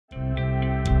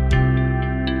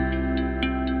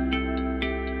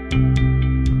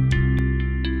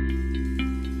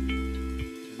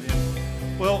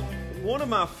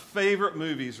my favorite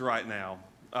movies right now,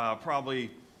 probably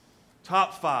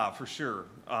top 5 for sure.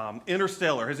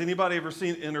 Interstellar. Has anybody ever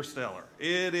seen Interstellar?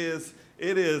 It is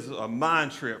a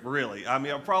mind trip, really. I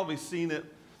mean, I've probably seen it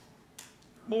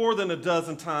more than a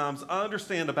dozen times. I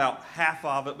understand about half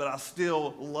of it, but I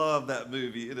still love that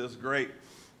movie. It is great.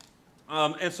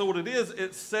 And so what it is,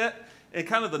 it's set in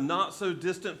kind of the not so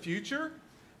distant future,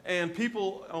 and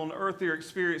people on Earth are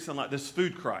experiencing like this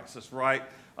food crisis, right?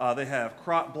 They have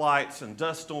crop blights and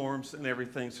dust storms and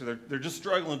everything, so they're just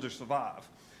struggling to survive.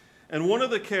 And one of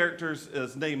the characters,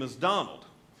 his name is Donald.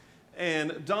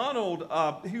 And Donald,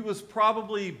 he was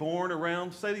probably born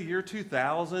around, say, the year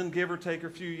 2000, give or take a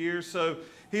few years. So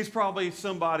he's probably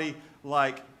somebody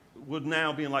like, would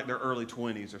now be in like their early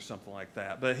 20s or something like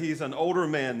that. But he's an older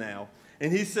man now.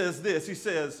 And he says this, he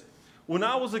says, when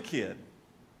I was a kid,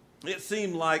 it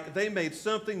seemed like they made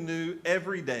something new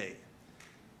every day.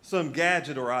 Some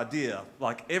gadget or idea,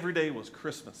 like every day was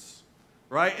Christmas,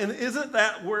 right? And isn't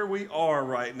that where we are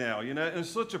right now? You know, and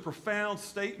it's such a profound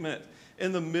statement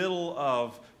in the middle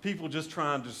of people just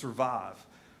trying to survive.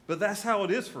 But that's how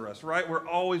it is for us, right? We're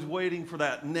always waiting for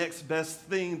that next best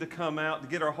thing to come out to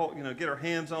get our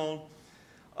hands on.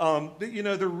 But, you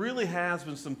know, there really has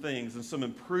been some things and some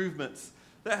improvements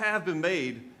that have been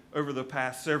made over the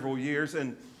past several years.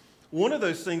 And one of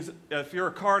those things, if you're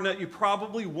a car nut, you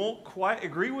probably won't quite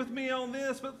agree with me on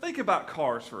this, but think about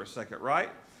cars for a second, right?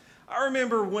 I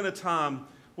remember when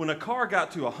a car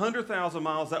got to 100,000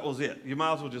 miles, that was it. You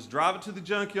might as well just drive it to the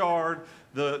junkyard.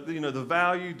 The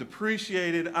value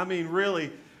depreciated. I mean,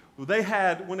 really, they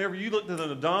had, whenever you looked at an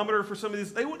odometer for some of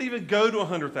these, they wouldn't even go to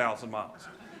 100,000 miles.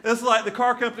 It's like the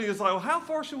car company is like, well, how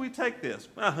far should we take this?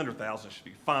 100,000 should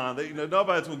be fine.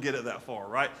 Nobody's going to get it that far,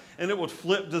 right? And it would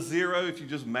flip to zero if you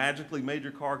just magically made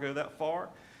your car go that far.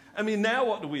 I mean, now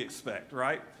what do we expect,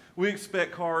 right? We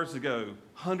expect cars to go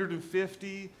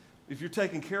 150. If you're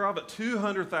taking care of it,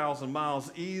 200,000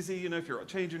 miles easy, you know, if you're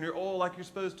changing your oil like you're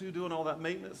supposed to, doing all that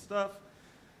maintenance stuff.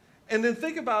 And then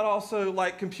think about also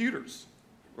like computers,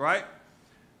 right?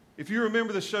 If you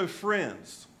remember the show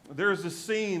Friends, there's this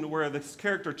scene where this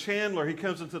character Chandler, he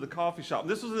comes into the coffee shop.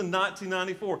 This was in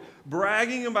 1994,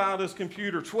 bragging about his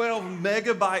computer, 12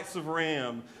 megabytes of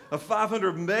RAM, a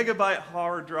 500 megabyte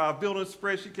hard drive, built-in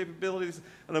spreadsheet capabilities,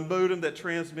 and a modem that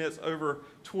transmits over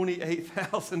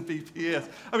 28,000 bps.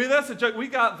 I mean, that's a joke. We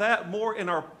got that more in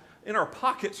our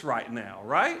pockets right now,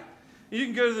 right? You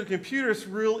can go to the computer. It's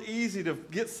real easy to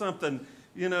get something,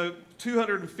 you know,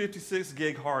 256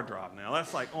 gig hard drive now.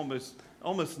 That's like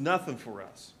almost nothing for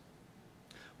us.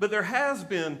 But there has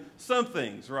been some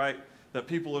things, right, that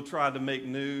people have tried to make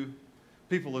new,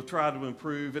 people have tried to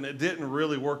improve, and it didn't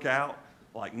really work out,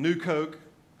 like New Coke.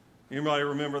 Anybody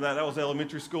remember that? That was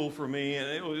elementary school for me,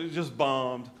 and it just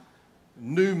bombed.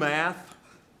 New Math,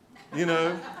 you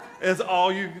know, as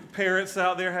all you parents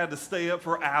out there had to stay up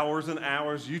for hours and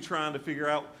hours, you trying to figure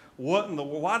out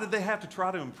why did they have to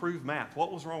try to improve math?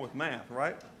 What was wrong with math,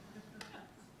 right?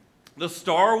 The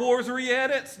Star Wars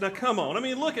re-edits? Now, come on. I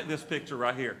mean, look at this picture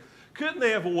right here. Couldn't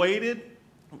they have waited?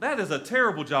 That is a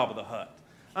terrible job of the Hutt.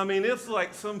 I mean, it's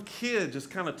like some kid just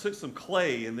kind of took some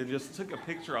clay and then just took a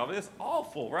picture of it. It's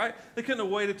awful, right? They couldn't have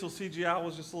waited till CGI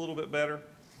was just a little bit better.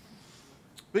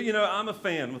 But, you know, I'm a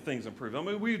fan when things improve. I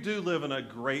mean, we do live in a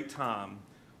great time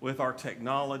with our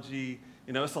technology.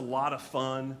 You know, it's a lot of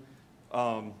fun.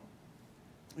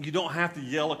 You don't have to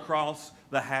yell across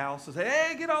the house and say,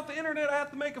 hey, get off the internet, I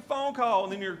have to make a phone call.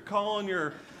 And then you're calling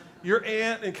your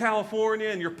aunt in California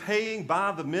and you're paying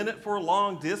by the minute for a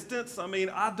long distance. I mean,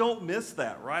 I don't miss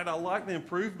that, right? I like the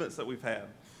improvements that we've had.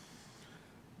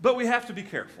 But we have to be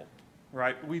careful,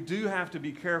 right? We do have to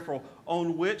be careful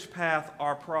on which path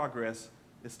our progress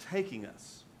is taking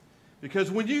us.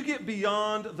 Because when you get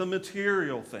beyond the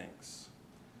material things,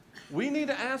 we need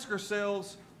to ask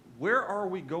ourselves, where are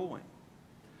we going?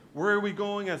 Where are we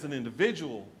going as an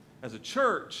individual, as a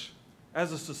church,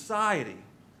 as a society?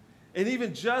 And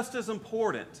even just as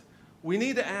important, we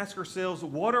need to ask ourselves,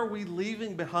 what are we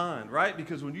leaving behind, right?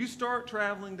 Because when you start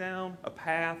traveling down a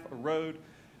path, a road,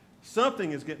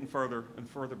 something is getting further and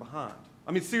further behind.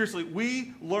 I mean, seriously,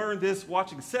 we learned this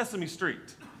watching Sesame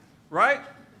Street, right?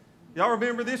 Y'all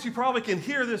remember this? You probably can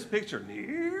hear this picture,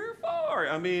 near, far.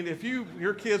 I mean, if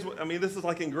your kids, I mean, this is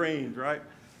like ingrained, right?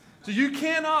 So you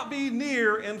cannot be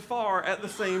near and far at the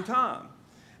same time.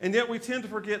 And yet we tend to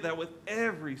forget that with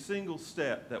every single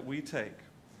step that we take,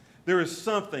 there is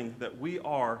something that we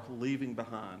are leaving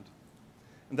behind.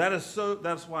 And that's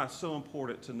why it's so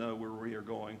important to know where we are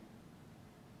going.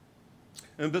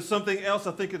 But something else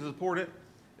I think is important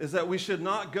is that we should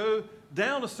not go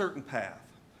down a certain path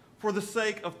for the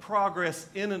sake of progress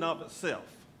in and of itself.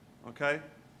 okay?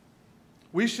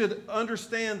 We should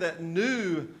understand that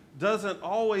new doesn't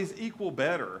always equal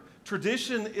better.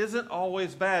 Tradition isn't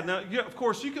always bad. Now, of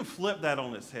course, you can flip that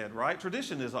on its head, right?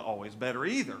 Tradition isn't always better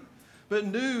either. But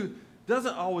new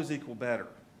doesn't always equal better.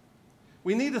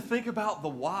 We need to think about the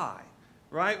why,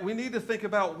 right? We need to think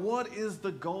about what is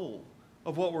the goal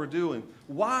of what we're doing.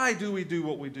 Why do we do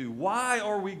what we do? Why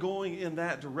are we going in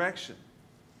that direction?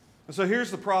 And so here's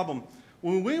the problem.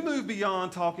 When we move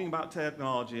beyond talking about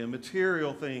technology and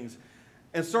material things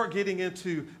and start getting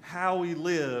into how we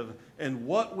live and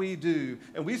what we do,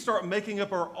 and we start making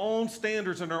up our own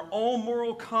standards and our own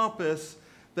moral compass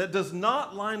that does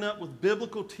not line up with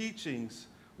biblical teachings,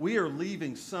 we are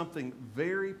leaving something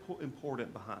very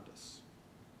important behind us.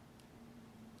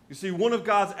 You see, one of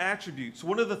God's attributes,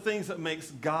 one of the things that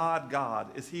makes God God,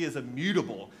 is He is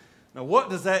immutable. Now, what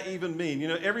does that even mean? You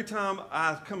know, every time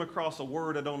I come across a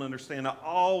word I don't understand, I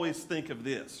always think of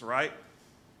this, right?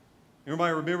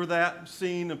 Everybody remember that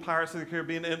scene in Pirates of the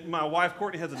Caribbean? And my wife,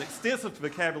 Courtney, has an extensive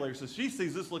vocabulary, so she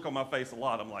sees this look on my face a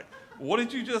lot. I'm like, what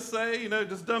did you just say? You know,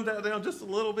 just dumb that down just a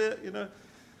little bit, you know.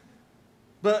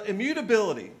 But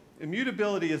immutability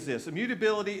is this.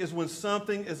 Immutability is when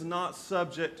something is not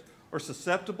subject or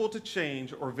susceptible to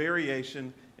change or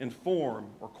variation in form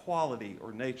or quality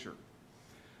or nature.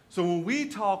 So when we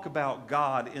talk about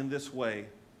God in this way,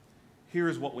 here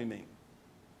is what we mean.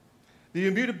 The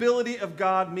immutability of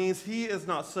God means He is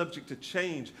not subject to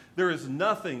change. There is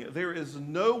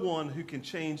no one who can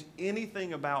change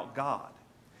anything about God.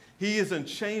 He is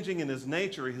unchanging in His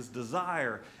nature, His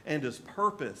desire, and His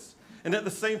purpose. And at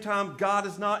the same time, God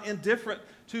is not indifferent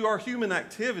to our human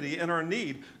activity and our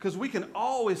need, because we can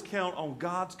always count on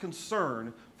God's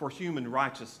concern for human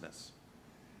righteousness.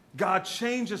 God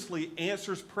changelessly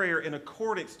answers prayer in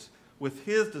accordance with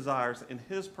His desires and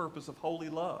His purpose of holy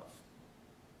love.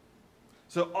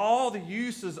 So all the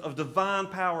uses of divine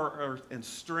power and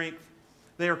strength,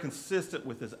 they are consistent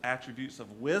with His attributes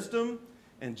of wisdom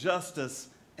and justice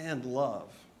and love.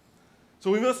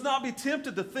 So we must not be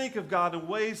tempted to think of God in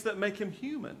ways that make Him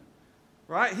human,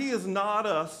 right? He is not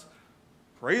us.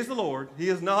 Praise the Lord. He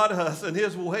is not us, and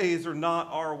His ways are not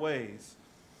our ways.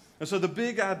 And so the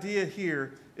big idea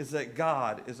here is that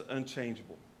God is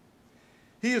unchangeable.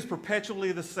 He is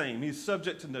perpetually the same. He's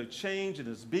subject to no change in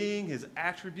His being, His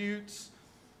attributes,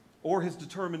 or His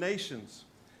determinations.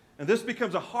 And this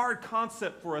becomes a hard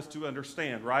concept for us to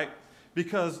understand, right?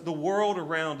 Because the world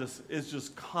around us is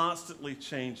just constantly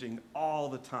changing all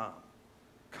the time.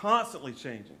 Constantly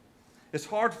changing. It's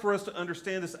hard for us to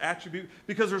understand this attribute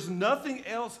because there's nothing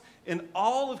else in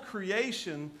all of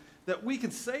creation that we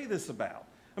can say this about.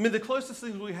 I mean, the closest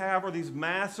things we have are these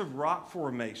massive rock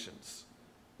formations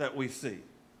that we see,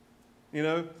 you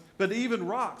know? But even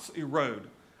rocks erode.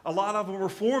 A lot of them were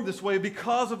formed this way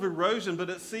because of erosion, but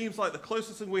it seems like the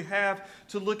closest thing we have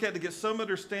to look at to get some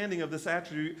understanding of this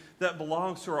attribute that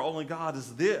belongs to our only God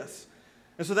is this.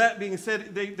 And so that being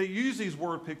said, they use these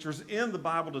word pictures in the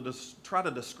Bible to try to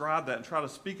describe that and try to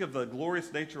speak of the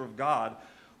glorious nature of God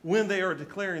when they are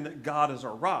declaring that God is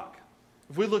our rock.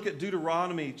 If we look at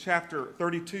Deuteronomy chapter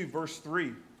 32, verse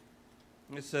 3,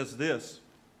 it says this: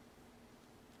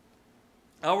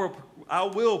 I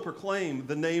will proclaim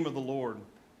the name of the Lord,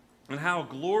 and how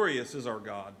glorious is our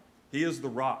God. He is the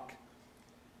rock.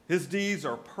 His deeds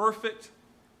are perfect.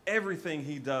 Everything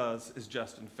He does is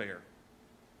just and fair.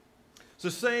 So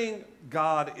saying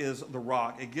God is the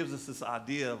rock, it gives us this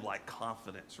idea of like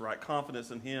confidence, right?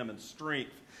 Confidence in Him and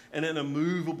strength and an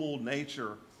immovable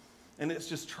nature. And it's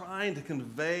just trying to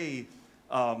convey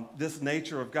this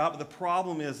nature of God. But the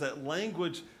problem is that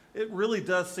language, it really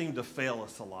does seem to fail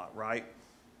us a lot, right?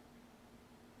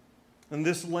 And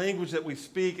this language that we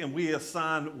speak and we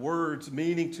assign words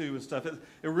meaning to and stuff, it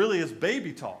really is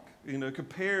baby talk, you know,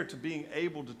 compared to being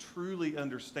able to truly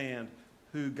understand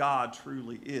who God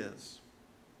truly is.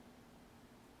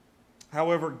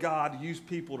 However, God used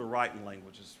people to write in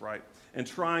languages, right? And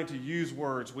trying to use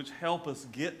words which help us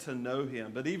get to know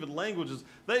Him. But even languages,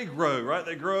 they grow, right?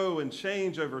 They grow and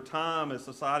change over time as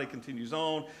society continues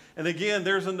on. And again,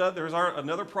 there's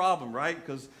another problem, right?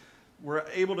 Because we're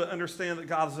able to understand that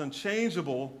God is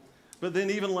unchangeable, but then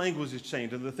even languages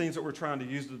change and the things that we're trying to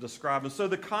use to describe. And so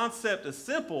the concept is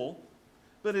simple,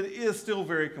 but it is still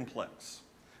very complex.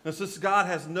 And since God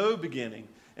has no beginning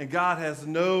and God has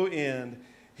no end,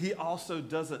 He also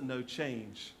doesn't know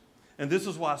change. And this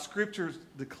is why Scripture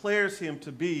declares Him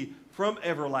to be from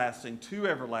everlasting to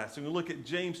everlasting. We look at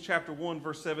James chapter 1,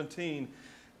 verse 17.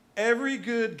 Every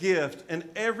good gift and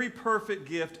every perfect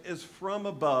gift is from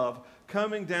above,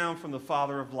 coming down from the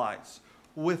Father of lights,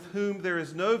 with whom there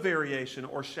is no variation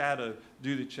or shadow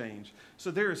due to change.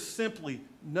 So there is simply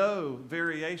no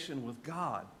variation with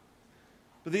God.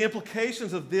 But the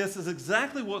implications of this is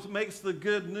exactly what makes the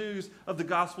good news of the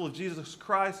gospel of Jesus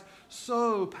Christ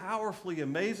so powerfully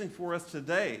amazing for us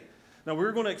today. Now,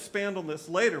 we're going to expand on this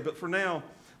later, but for now,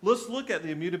 let's look at the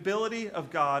immutability of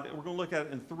God, and we're going to look at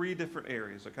it in three different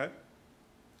areas, okay?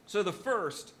 So the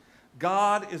first,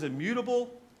 God is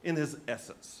immutable in his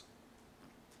essence.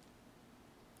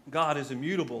 God is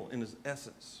immutable in his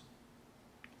essence.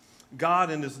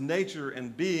 God in his nature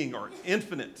and being are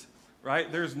infinite, right?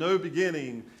 There's no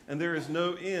beginning and there is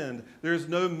no end. There's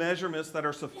no measurements that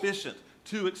are sufficient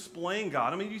to explain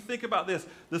God. I mean, you think about this,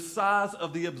 the size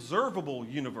of the observable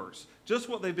universe, just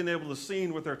what they've been able to see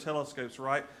with their telescopes,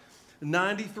 right?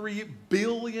 93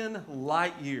 billion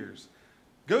light years.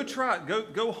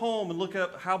 Go home and look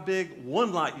up how big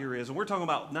 1 light year is. And we're talking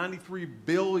about 93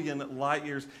 billion light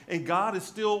years. And God is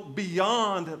still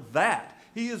beyond that.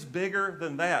 He is bigger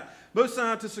than that. Most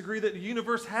scientists agree that the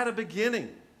universe had a beginning.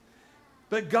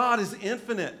 But God is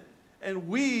infinite. And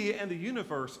we and the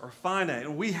universe are finite.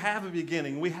 And we have a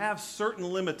beginning. We have certain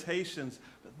limitations.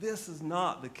 But this is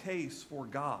not the case for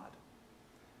God.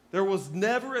 There was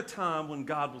never a time when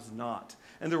God was not.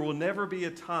 And there will never be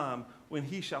a time when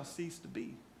he shall cease to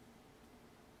be.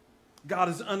 God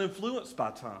is uninfluenced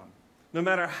by time. No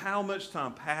matter how much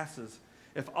time passes,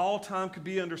 if all time could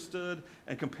be understood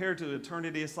and compared to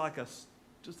eternity, it's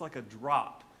just like a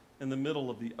drop in the middle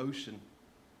of the ocean.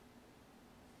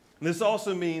 And this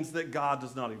also means that God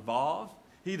does not evolve,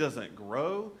 he doesn't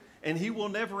grow, and he will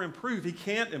never improve. He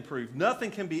can't improve.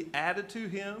 Nothing can be added to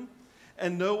him,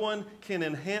 and no one can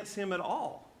enhance him at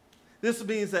all. This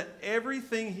means that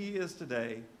everything he is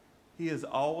today, he has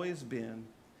always been,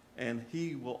 and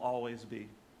he will always be.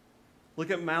 Look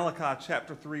at Malachi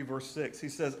chapter 3, verse 6.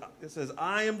 It says,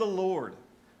 I am the Lord.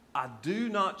 I do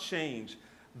not change.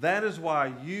 That is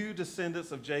why you,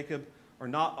 descendants of Jacob, are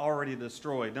not already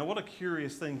destroyed. Now, what a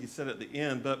curious thing he said at the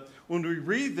end. But when we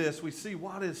read this, we see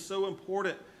what is so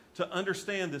important to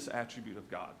understand this attribute of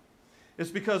God.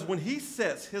 It's because when he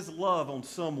sets his love on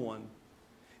someone,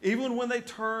 even when they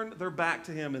turn their back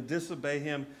to him and disobey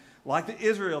him, like the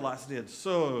Israelites did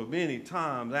so many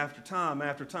times after time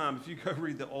after time. If you go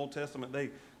read the Old Testament,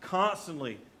 they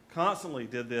constantly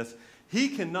did this.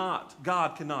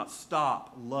 God cannot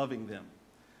stop loving them.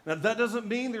 Now, that doesn't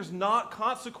mean there's not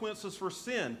consequences for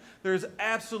sin. There's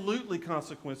absolutely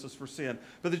consequences for sin.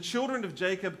 But the children of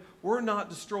Jacob were not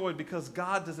destroyed because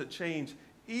God doesn't change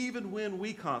even when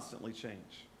we constantly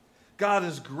change. God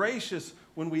is gracious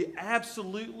when we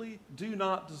absolutely do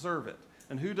not deserve it.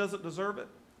 And who doesn't deserve it?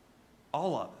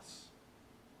 All of us.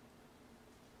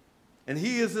 And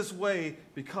he is this way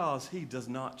because he does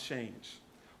not change.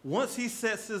 Once he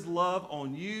sets his love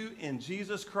on you in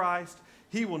Jesus Christ,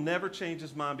 he will never change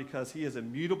his mind because he is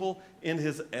immutable in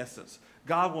his essence.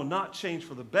 God will not change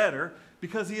for the better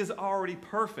because he is already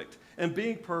perfect. And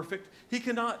being perfect, he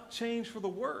cannot change for the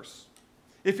worse.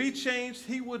 If he changed,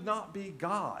 he would not be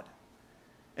God.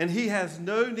 And he has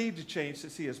no need to change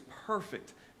since he is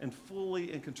perfect and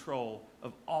fully in control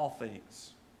of all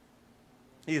things.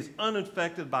 He is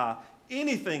unaffected by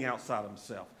anything outside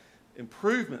himself.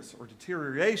 Improvements or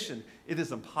deterioration, it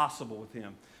is impossible with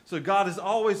him. So God is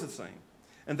always the same.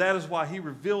 And that is why he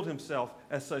revealed himself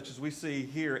as such, as we see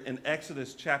here in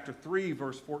Exodus chapter 3,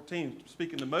 verse 14,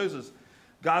 speaking to Moses.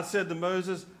 God said to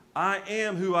Moses, I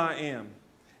am who I am.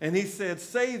 And he said,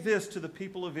 say this to the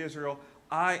people of Israel,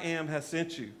 I am has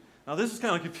sent you. Now, this is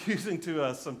kind of confusing to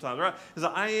us sometimes, right? It's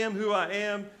like, I am who I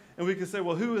am. And we can say,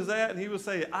 well, who is that? And he would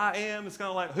say, I am. It's kind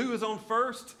of like, who is on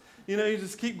first? You know, you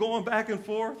just keep going back and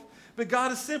forth. But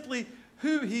God is simply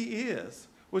who he is,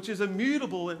 which is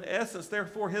immutable in essence.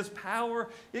 Therefore, his power,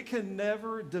 it can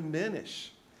never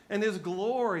diminish. And his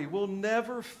glory will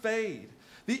never fade.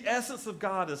 The essence of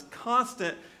God is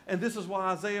constant. And this is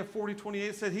why Isaiah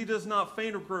 40:28 said he does not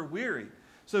faint or grow weary.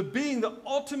 So being the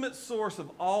ultimate source of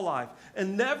all life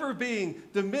and never being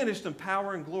diminished in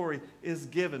power and glory is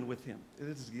given with him. It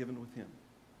is given with him.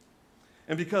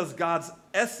 And because God's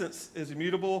essence is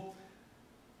immutable,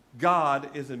 God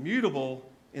is immutable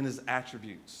in his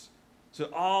attributes. So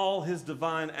all his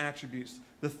divine attributes,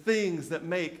 the things that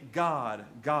make God,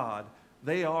 God,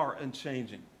 they are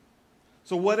unchanging.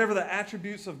 So whatever the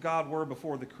attributes of God were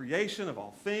before the creation of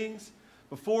all things,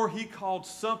 before he called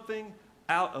something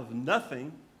out of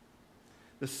nothing,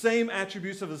 the same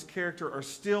attributes of his character are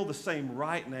still the same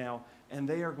right now, and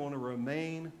they are going to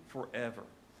remain forever.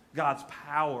 God's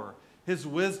power, his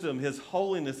wisdom, his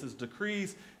holiness, his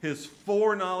decrees, his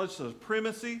foreknowledge, his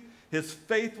supremacy, His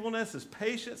faithfulness, His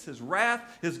patience, His wrath,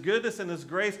 His goodness, and His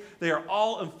grace, they are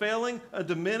all unfailing,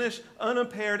 undiminished,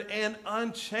 unimpaired, and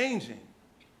unchanging.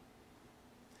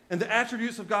 And the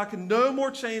attributes of God can no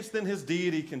more change than His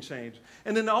deity can change.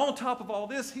 And then on top of all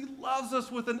this, He loves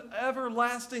us with an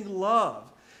everlasting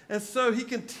love. And so He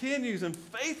continues in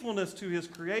faithfulness to His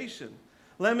creation.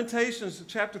 Lamentations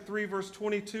chapter 3, verse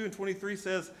 22 and 23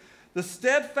 says, "The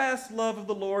steadfast love of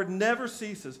the Lord never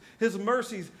ceases. His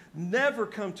mercies never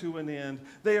come to an end.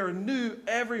 They are new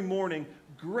every morning.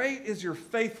 Great is your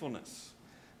faithfulness."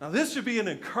 Now this should be an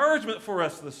encouragement for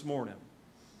us this morning.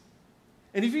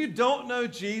 And if you don't know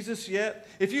Jesus yet,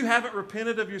 if you haven't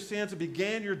repented of your sins and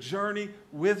began your journey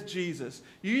with Jesus,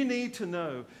 you need to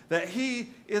know that He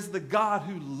is the God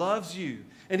who loves you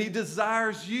and He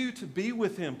desires you to be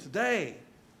with Him today.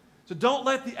 So don't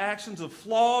let the actions of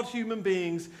flawed human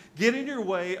beings get in your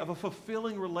way of a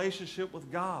fulfilling relationship with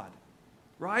God,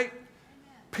 right? Amen.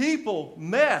 People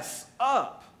mess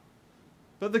up.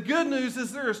 But the good news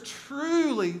is there is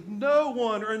truly no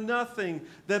one or nothing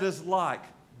that is like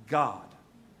God.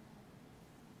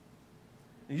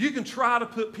 And you can try to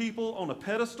put people on a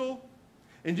pedestal,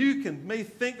 and you may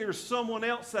think there's someone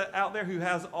else out there who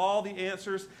has all the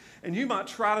answers, and you might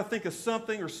try to think of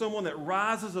something or someone that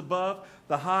rises above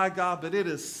the high God, but it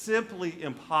is simply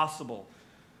impossible.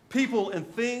 People and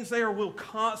things, will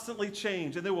constantly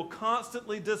change, and they will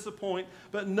constantly disappoint,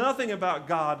 but nothing about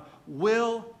God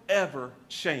will ever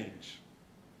change.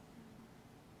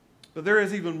 But there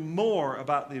is even more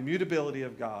about the immutability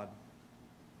of God.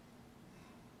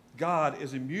 God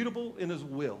is immutable in His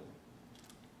will.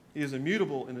 He is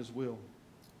immutable in His will.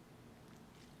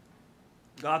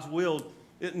 God's will,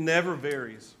 it never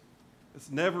varies.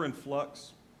 It's never in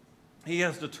flux. He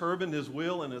has determined His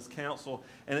will and His counsel,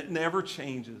 and it never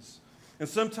changes. And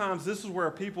sometimes this is where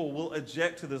people will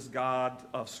object to this God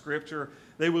of Scripture.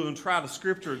 They will even try to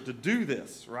Scripture to do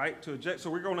this, right? To object. So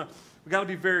we got to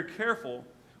be very careful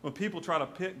when people try to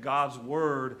pit God's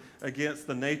word against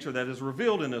the nature that is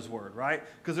revealed in His word, right?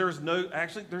 Because there's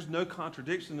no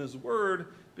contradiction in His word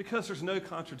because there's no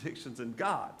contradictions in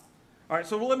God. All right,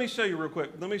 so let me show you real quick.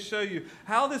 Let me show you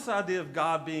how this idea of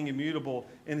God being immutable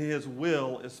in His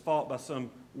will is fought by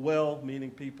some well-meaning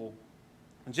people.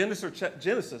 In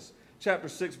Genesis chapter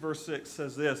 6, verse 6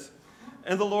 says this,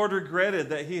 "And the Lord regretted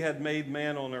that He had made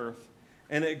man on earth,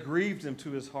 and it grieved Him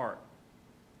to His heart."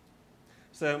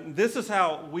 So this is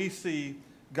how we see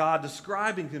God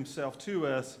describing Himself to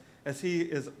us as He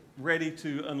is ready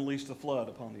to unleash the flood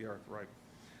upon the earth, right?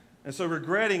 And so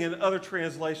regretting, in other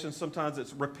translations, sometimes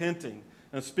it's repenting.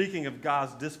 And speaking of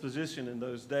God's disposition in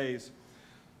those days.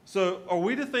 So are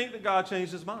we to think that God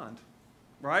changed His mind,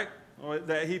 right? Or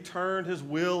that He turned His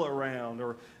will around,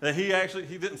 or that He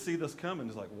didn't see this coming?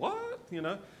 He's like, what?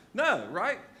 No,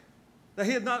 right? That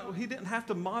He didn't have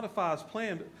to modify His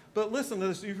plan. But listen to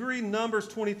this. If you read Numbers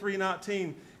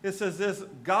 23:19, it says this: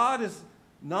 God is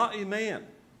not a man.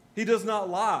 He does not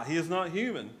lie. He is not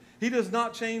human. He does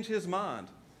not change His mind.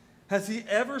 Has He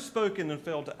ever spoken and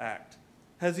failed to act?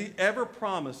 Has He ever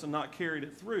promised and not carried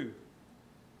it through?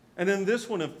 And then this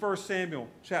one in 1 Samuel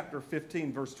chapter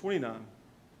 15, verse 29.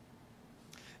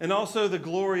 "And also the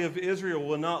glory of Israel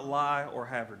will not lie or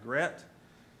have regret,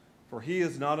 for He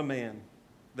is not a man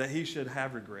that He should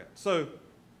have regret." So,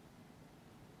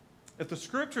 if the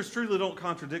Scriptures truly don't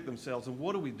contradict themselves, then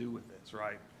what do we do with this,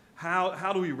 right?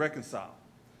 How do we reconcile?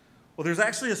 Well, there's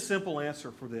actually a simple answer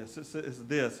for this.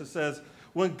 It says,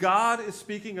 when God is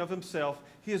speaking of Himself,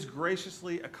 He is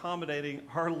graciously accommodating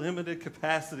our limited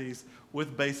capacities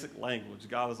with basic language.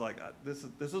 God is like, this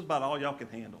is about all y'all can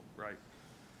handle, right?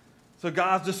 So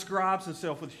God describes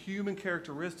Himself with human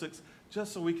characteristics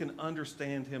just so we can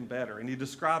understand Him better. And He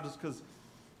describes us because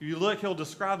He'll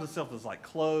describe Himself as like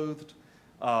clothed,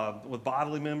 with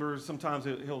bodily members. Sometimes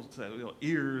he'll say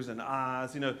ears and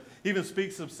eyes. He even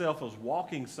speaks of Himself as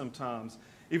walking sometimes,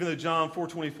 even though John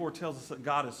 4:24 tells us that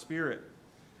God is spirit.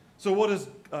 So what does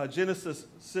Genesis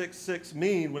 6:6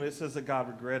 mean when it says that God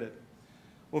regretted?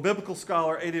 Well, biblical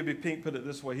scholar A.W. Pink put it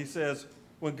this way. He says,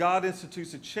 when God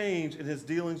institutes a change in His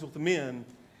dealings with men,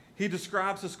 He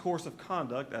describes His course of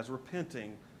conduct as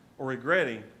repenting or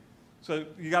regretting. So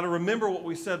you got to remember what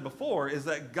we said before, is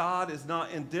that God is not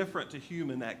indifferent to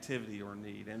human activity or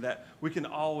need, and that we can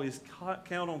always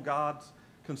count on God's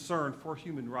concern for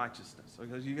human righteousness.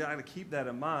 Because you got to keep that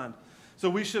in mind.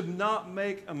 So we should not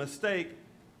make a mistake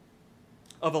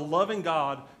of a loving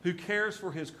God who cares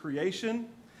for His creation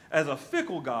as a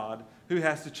fickle God who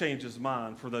has to change His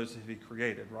mind for those that He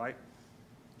created, right?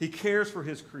 He cares for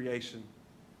His creation.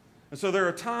 And so there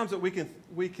are times that we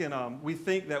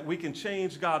think that we can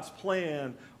change God's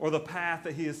plan or the path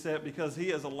that he has set because he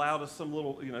has allowed us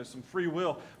some free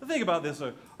will. But think about this,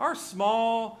 though. Our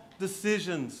small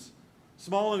decisions,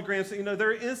 small and grand,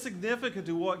 they're insignificant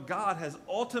to what God has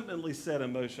ultimately set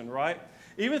in motion, right?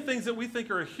 Even things that we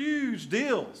think are huge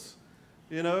deals,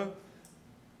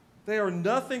 they are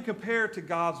nothing compared to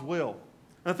God's will.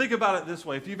 Now think about it this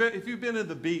way. If you've been to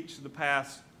the beach the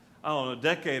past,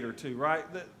 decade or two, right?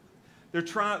 They're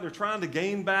trying to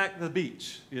gain back the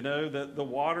beach. The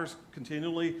water's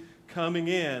continually coming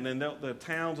in, and the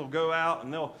towns will go out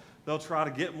and they'll try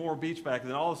to get more beach back. And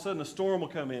then all of a sudden a storm will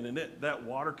come in, and that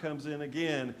water comes in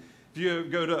again. If you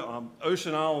go to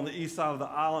Ocean Isle on the east side of the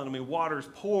island, water's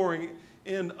pouring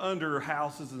in under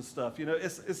houses and stuff.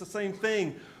 It's the same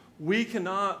thing. We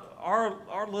cannot,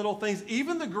 our little things,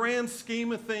 even the grand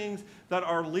scheme of things that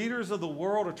our leaders of the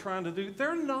world are trying to do,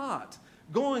 they're not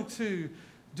going to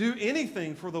do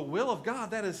anything for the will of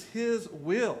God. That is his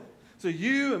will. So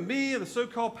you and me and the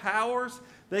so-called powers,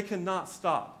 they cannot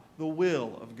stop the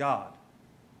will of God.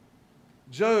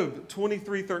 Job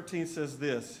 23:13 says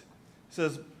this. It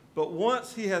says, but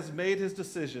once he has made his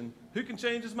decision, who can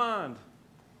change his mind?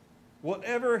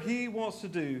 Whatever he wants to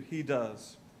do, he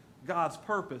does. God's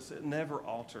purpose, it never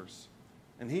alters.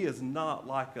 And he is not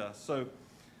like us. So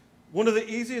one of the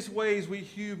easiest ways we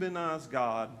humanize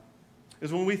God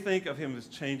is when we think of him as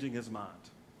changing his mind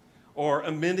or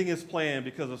amending his plan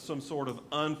because of some sort of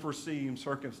unforeseen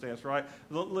circumstance, right?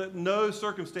 No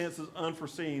circumstance is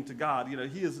unforeseen to God.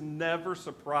 He is never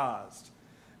surprised.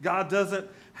 God doesn't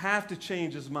have to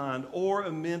change his mind or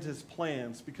amend his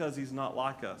plans because he's not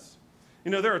like us.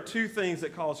 There are two things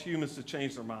that cause humans to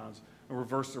change their minds and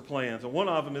reverse their plans. And one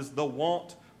of them is the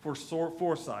want for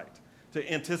foresight,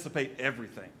 to anticipate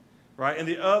everything. Right? And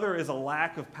the other is a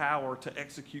lack of power to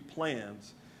execute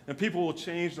plans. And people will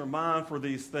change their mind for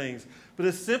these things. But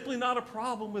it's simply not a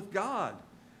problem with God.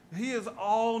 He is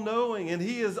all-knowing and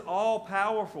he is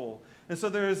all-powerful. And so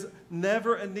there is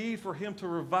never a need for him to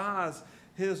revise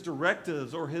his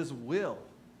directives or his will.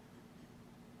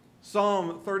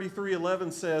 Psalm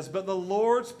 33:11 says, but the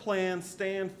Lord's plans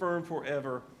stand firm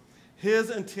forever.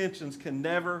 His intentions can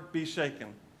never be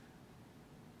shaken.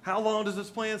 How long does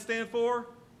this plan stand for?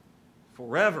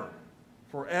 Forever.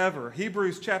 Forever.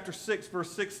 Hebrews chapter 6,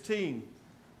 verse 16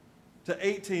 to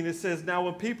 18, it says, now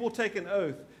when people take an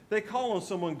oath, they call on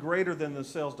someone greater than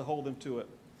themselves to hold them to it.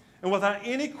 And without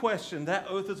any question, that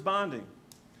oath is binding.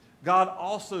 God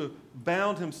also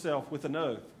bound himself with an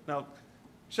oath. Now,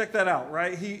 check that out,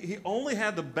 right? He only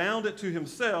had to bound it to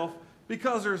himself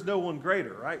because there's no one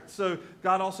greater, right? So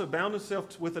God also bound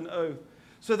himself with an oath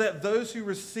so that those who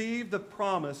received the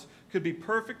promise could be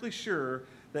perfectly sure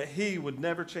that he would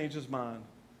never change his mind.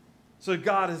 So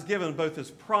God has given both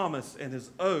his promise and his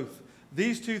oath.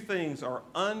 These two things are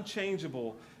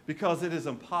unchangeable because it is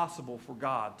impossible for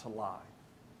God to lie.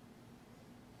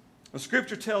 The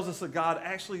scripture tells us that God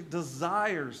actually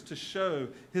desires to show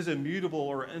his immutable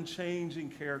or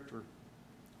unchanging character.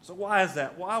 So why is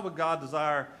that? Why would God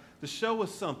desire to show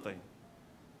us something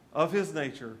of his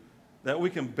nature that we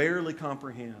can barely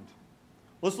comprehend?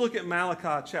 Let's look at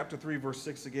Malachi chapter 3, verse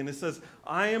 6 again. It says,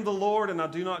 I am the Lord and I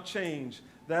do not change.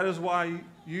 That is why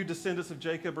you descendants of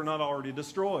Jacob are not already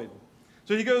destroyed.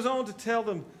 So he goes on to tell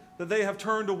them that they have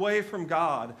turned away from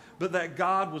God, but that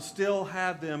God would still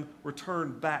have them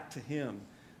return back to him.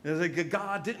 And that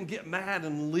God didn't get mad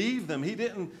and leave them. He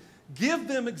didn't give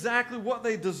them exactly what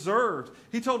they deserved.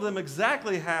 He told them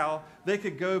exactly how they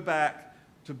could go back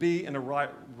to be in a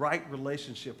right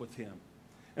relationship with him.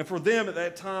 And for them at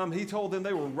that time, he told them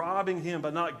they were robbing him by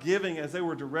not giving as they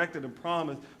were directed and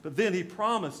promised. But then he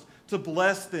promised to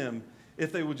bless them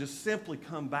if they would just simply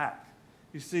come back.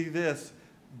 You see this,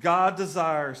 God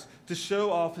desires to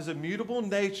show off his immutable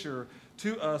nature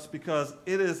to us because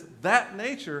it is that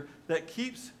nature that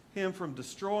keeps him from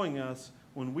destroying us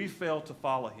when we fail to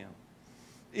follow him.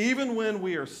 Even when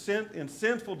we are in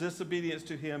sinful disobedience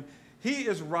to him, he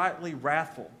is rightly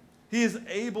wrathful. He is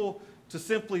able to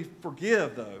simply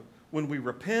forgive, though, when we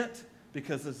repent,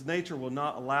 because his nature will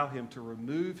not allow him to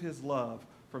remove his love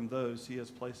from those he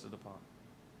has placed it upon.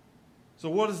 So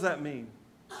what does that mean?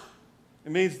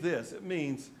 It means this. It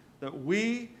means that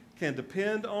we can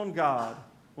depend on God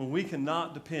when we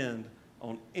cannot depend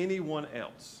on anyone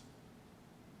else.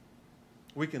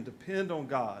 We can depend on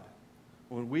God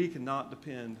when we cannot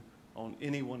depend on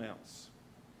anyone else.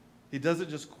 He doesn't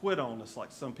just quit on us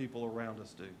like some people around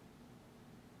us do.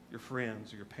 Your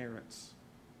friends or your parents.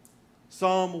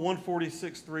 Psalm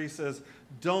 146:3 says,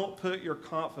 don't put your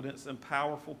confidence in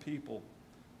powerful people.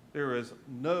 There is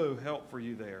no help for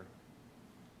you there.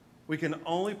 We can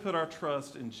only put our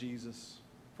trust in Jesus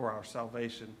for our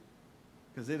salvation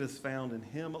because it is found in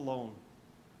him alone.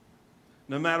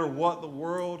 No matter what the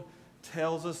world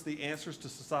tells us the answers to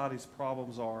society's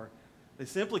problems are, they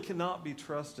simply cannot be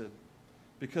trusted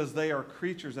because they are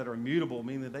creatures that are immutable,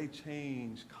 meaning that they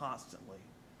change constantly.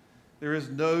 There is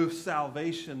no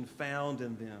salvation found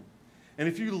in them. And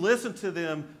if you listen to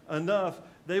them enough,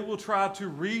 they will try to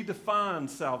redefine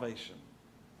salvation.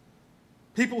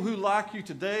 People who like you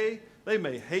today, they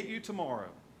may hate you tomorrow.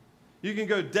 You can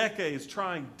go decades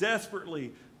trying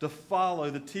desperately to follow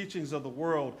the teachings of the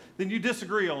world. Then you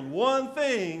disagree on one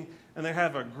thing, and they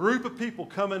have a group of people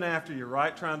coming after you,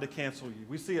 right, trying to cancel you.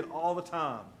 We see it all the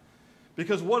time.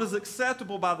 Because what is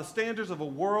acceptable by the standards of a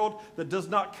world that does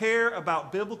not care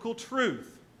about biblical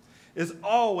truth is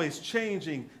always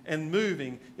changing and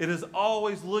moving. It is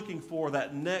always looking for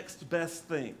that next best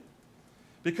thing.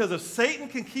 Because if Satan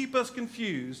can keep us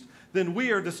confused, then we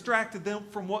are distracted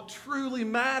from what truly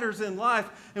matters in life,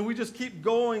 and we just keep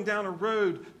going down a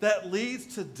road that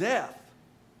leads to death.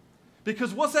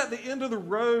 Because what's at the end of the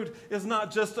road is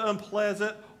not just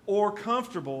unpleasant or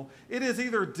comfortable. It is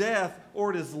either death or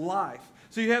it is life.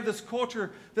 So you have this culture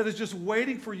that is just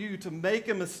waiting for you to make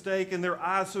a mistake in their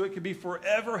eyes so it can be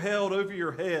forever held over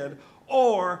your head,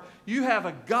 or you have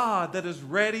a God that is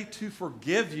ready to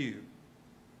forgive you.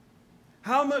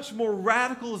 How much more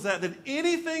radical is that than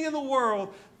anything in the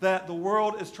world that the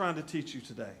world is trying to teach you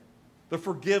today? The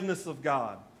forgiveness of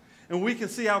God. And we can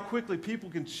see how quickly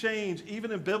people can change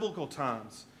even in biblical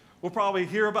times. We'll probably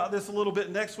hear about this a little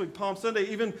bit next week, Palm Sunday.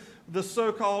 Even the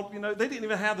so-called, they didn't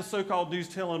even have the so-called news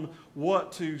telling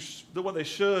what they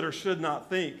should or should not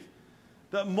think.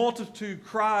 That multitude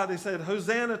cried, they said,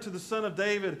 Hosanna to the Son of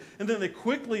David. And then they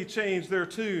quickly changed their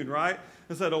tune, right?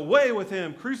 And said, away with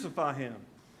him, crucify him.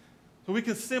 So we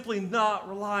can simply not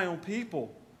rely on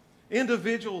people,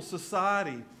 individual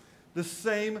society, the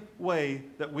same way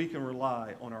that we can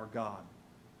rely on our God.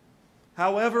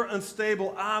 However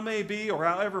unstable I may be or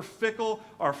however fickle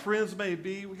our friends may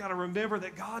be, we got to remember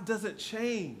that God doesn't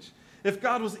change. If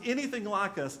God was anything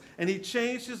like us and he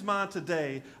changed his mind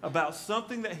today about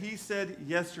something that he said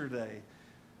yesterday,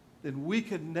 then we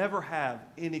could never have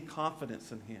any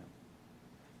confidence in him.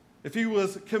 If he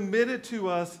was committed to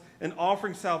us in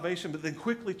offering salvation but then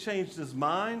quickly changed his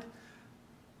mind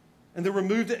and then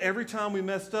removed it every time we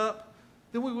messed up,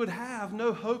 then we would have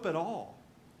no hope at all.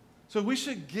 So we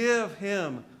should give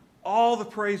him all the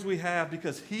praise we have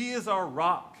because he is our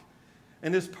rock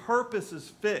and his purpose is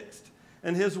fixed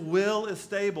and his will is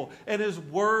stable and his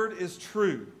word is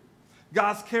true.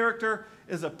 God's character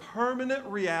is a permanent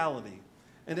reality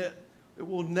and it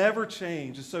will never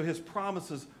change. And so his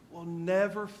promises will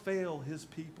never fail his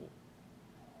people.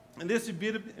 And this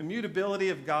immutability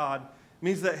of God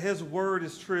means that his word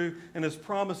is true and his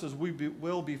promises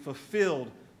will be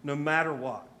fulfilled no matter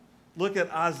what. Look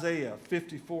at Isaiah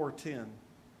 54:10.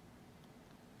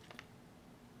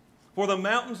 For the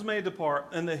mountains may depart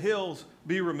and the hills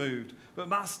be removed, but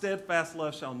my steadfast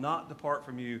love shall not depart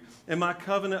from you, and my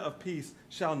covenant of peace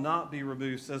shall not be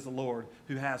removed, says the Lord,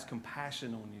 who has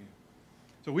compassion on you.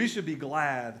 So we should be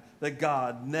glad that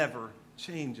God never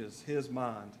changes his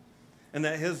mind and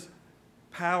that his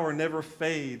power never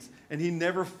fades and he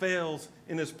never fails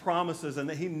in his promises and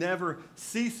that he never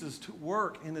ceases to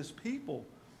work in his people.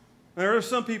 There are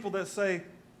some people that say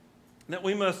that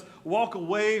we must walk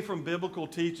away from biblical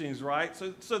teachings, right,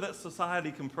 so that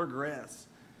society can progress.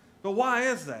 But why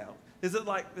is that? Is it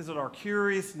our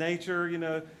curious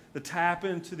nature, the tap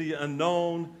into the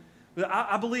unknown? But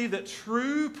I believe that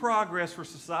true progress for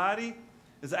society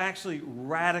is actually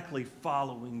radically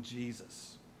following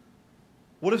Jesus.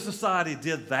 What if society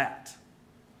did that?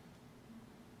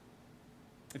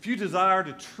 If you desire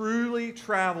to truly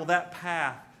travel that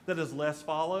path that is less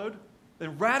followed,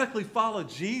 then radically follow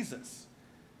Jesus.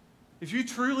 If you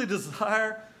truly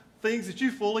desire things that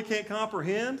you fully can't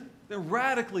comprehend, then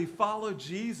radically follow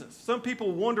Jesus. Some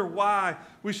people wonder why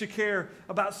we should care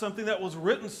about something that was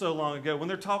written so long ago when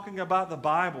they're talking about the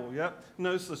Bible. Yep,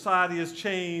 society has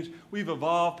changed. We've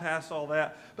evolved past all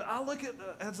that. But I look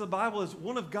at the Bible as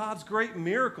one of God's great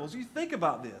miracles. You think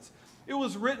about this. It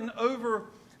was written over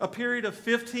a period of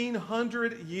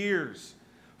 1,500 years.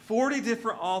 40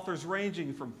 different authors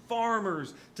ranging from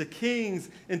farmers to kings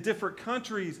in different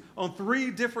countries on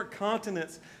 3 different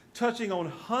continents, touching on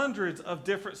hundreds of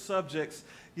different subjects,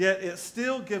 yet it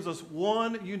still gives us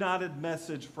one united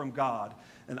message from God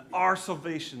and our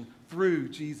salvation through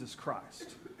Jesus Christ.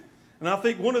 And I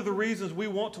think one of the reasons we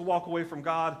want to walk away from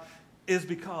God is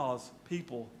because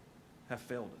people have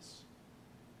failed us.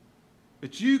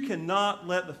 But you cannot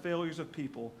let the failures of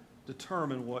people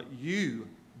determine what you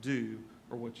do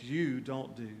or what you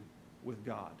don't do with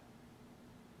God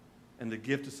and the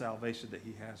gift of salvation that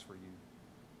he has for you.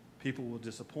 People will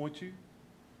disappoint you.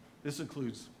 This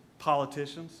includes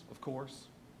politicians, of course.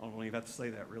 I don't even have to say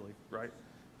that really, right?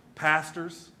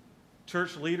 Pastors,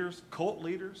 church leaders, cult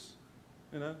leaders,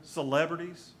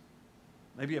 celebrities,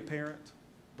 maybe a parent,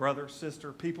 brother,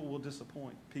 sister. People will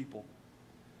disappoint people.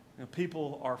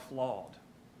 People are flawed.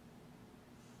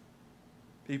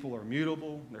 People are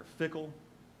mutable, they're fickle,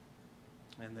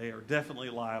 and they are definitely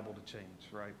liable to change,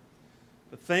 right?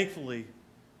 But thankfully,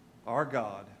 our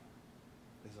God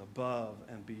is above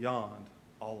and beyond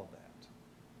all of that.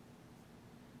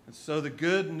 And so the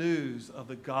good news of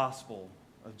the gospel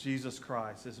of Jesus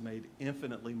Christ is made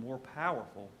infinitely more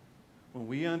powerful when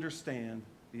we understand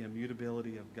the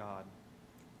immutability of God.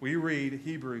 We read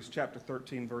Hebrews chapter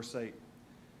 13, verse 8.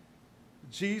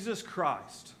 Jesus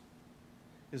Christ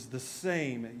is the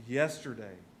same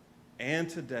yesterday and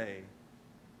today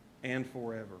and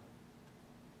forever.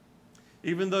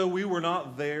 Even though we were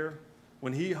not there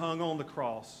when he hung on the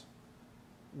cross,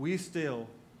 we still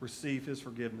receive his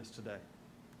forgiveness today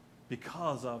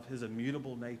because of his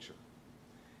immutable nature.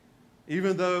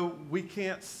 Even though we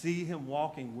can't see him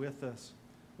walking with us,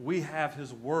 we have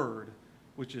his word,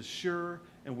 which is sure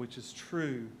and which is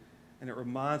true, and it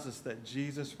reminds us that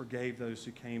Jesus forgave those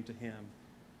who came to him,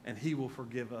 and he will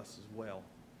forgive us as well.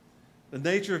 The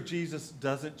nature of Jesus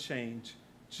doesn't change,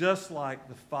 just like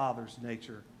the Father's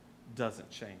nature doesn't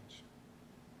change.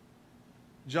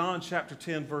 John chapter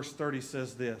 10, verse 30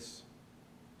 says this.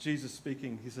 Jesus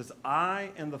speaking, he says, I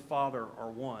and the Father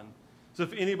are one. So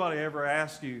if anybody ever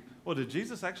asks you, well, did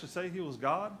Jesus actually say he was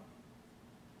God?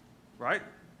 Right?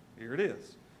 Here it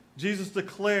is. Jesus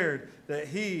declared that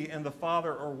he and the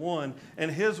Father are one, and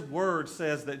his word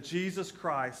says that Jesus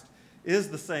Christ is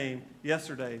the same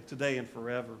yesterday, today, and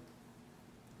forever.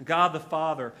 God the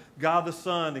Father, God the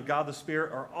Son, and God the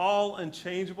Spirit are all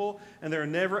unchangeable, and they're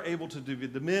never able to be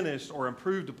diminished or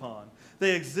improved upon.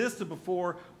 They existed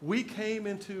before we came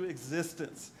into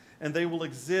existence, and they will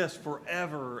exist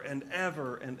forever and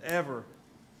ever and ever.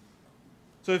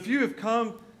 So if you have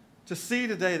come to see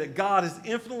today that God is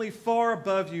infinitely far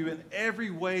above you in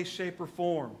every way, shape, or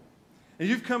form, and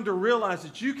you've come to realize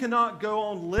that you cannot go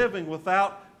on living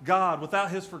without God,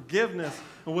 without his forgiveness,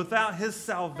 and without his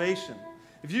salvation,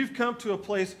 if you've come to a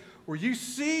place where you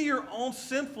see your own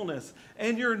sinfulness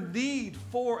and your need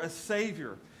for a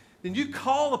Savior, then you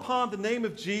call upon the name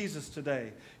of Jesus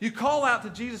today. You call out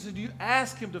to Jesus and you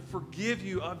ask him to forgive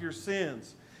you of your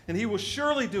sins. And he will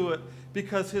surely do it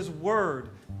because his word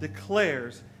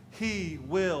declares he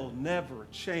will never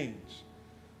change.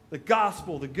 The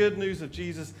gospel, the good news of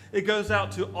Jesus, it goes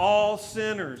out to all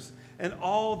sinners and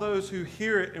all those who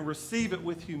hear it and receive it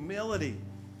with humility.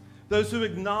 Those who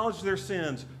acknowledge their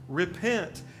sins,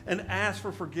 repent, and ask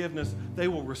for forgiveness, they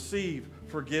will receive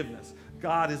forgiveness.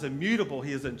 God is immutable.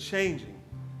 He is unchanging.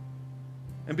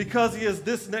 And because he is,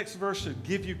 this next verse should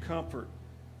give you comfort.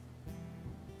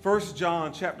 1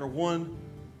 John chapter 1,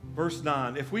 verse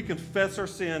 9. If we confess our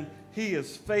sin, he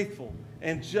is faithful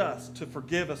and just to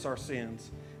forgive us our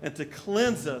sins and to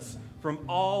cleanse us from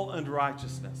all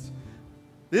unrighteousness.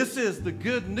 This is the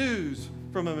good news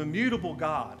from an immutable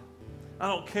God. I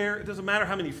don't care. It doesn't matter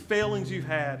how many failings you've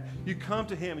had. You come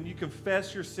to him and you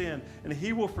confess your sin, and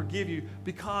he will forgive you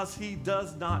because he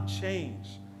does not change.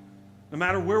 No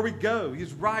matter where we go,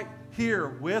 he's right here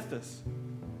with us.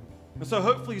 And so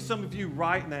hopefully some of you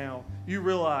right now, you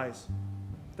realize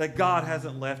that God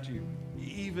hasn't left you,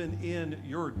 even in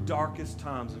your darkest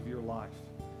times of your life,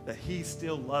 that he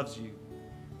still loves you.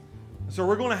 And so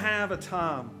we're going to have a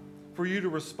time for you to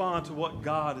respond to what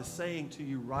God is saying to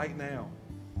you right now.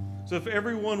 So if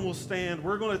everyone will stand,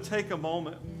 we're going to take a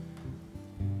moment.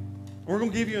 We're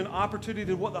going to give you an opportunity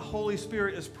to what the Holy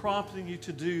Spirit is prompting you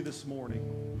to do this morning.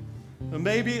 And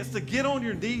maybe it's to get on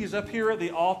your knees up here at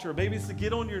the altar. Maybe it's to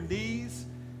get on your knees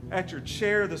at your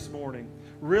chair this morning,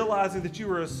 realizing that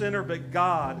you are a sinner,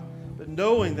 but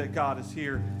knowing that God is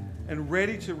here and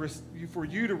ready for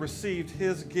you to receive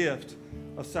his gift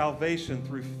of salvation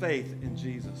through faith in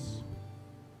Jesus.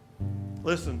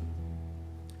 Listen.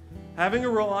 Having a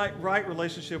right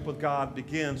relationship with God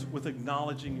begins with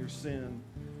acknowledging your sin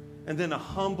and then a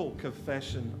humble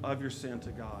confession of your sin to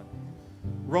God.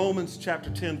 Romans chapter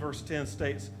 10, verse 10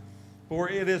 states, For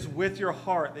it is with your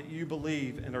heart that you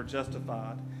believe and are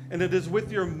justified, and it is with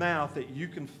your mouth that you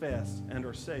confess and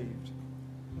are saved.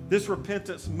 This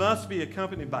repentance must be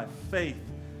accompanied by faith,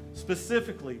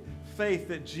 specifically faith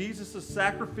that Jesus'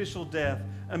 sacrificial death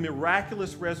and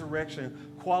miraculous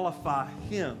resurrection qualify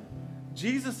him,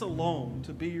 Jesus alone,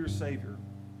 to be your Savior.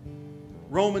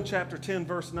 Romans chapter 10,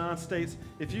 verse 9 states,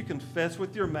 if you confess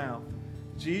with your mouth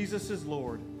Jesus is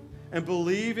Lord and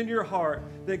believe in your heart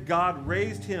that God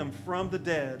raised him from the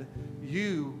dead,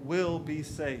 you will be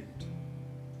saved.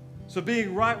 So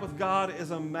being right with God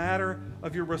is a matter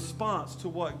of your response to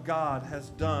what God has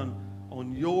done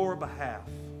on your behalf.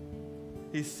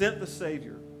 He sent the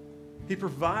Savior. He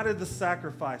provided the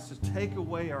sacrifice to take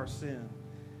away our sin.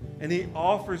 And he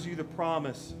offers you the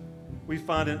promise we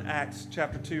find in Acts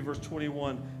chapter 2, verse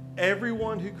 21.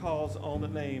 Everyone who calls on the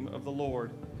name of the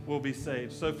Lord will be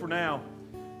saved. So for now,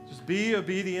 just be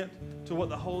obedient to what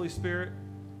the Holy Spirit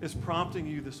is prompting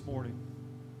you this morning,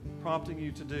 prompting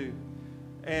you to do.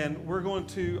 And we're going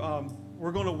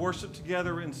to worship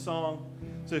together in song.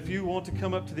 So if you want to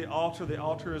come up to the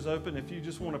altar is open. If you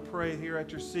just want to pray here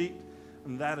at your seat,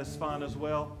 and that is fine as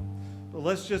well. But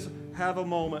let's just have a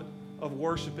moment of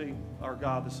worshiping our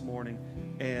God this morning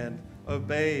and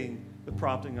obeying the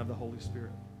prompting of the Holy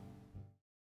Spirit.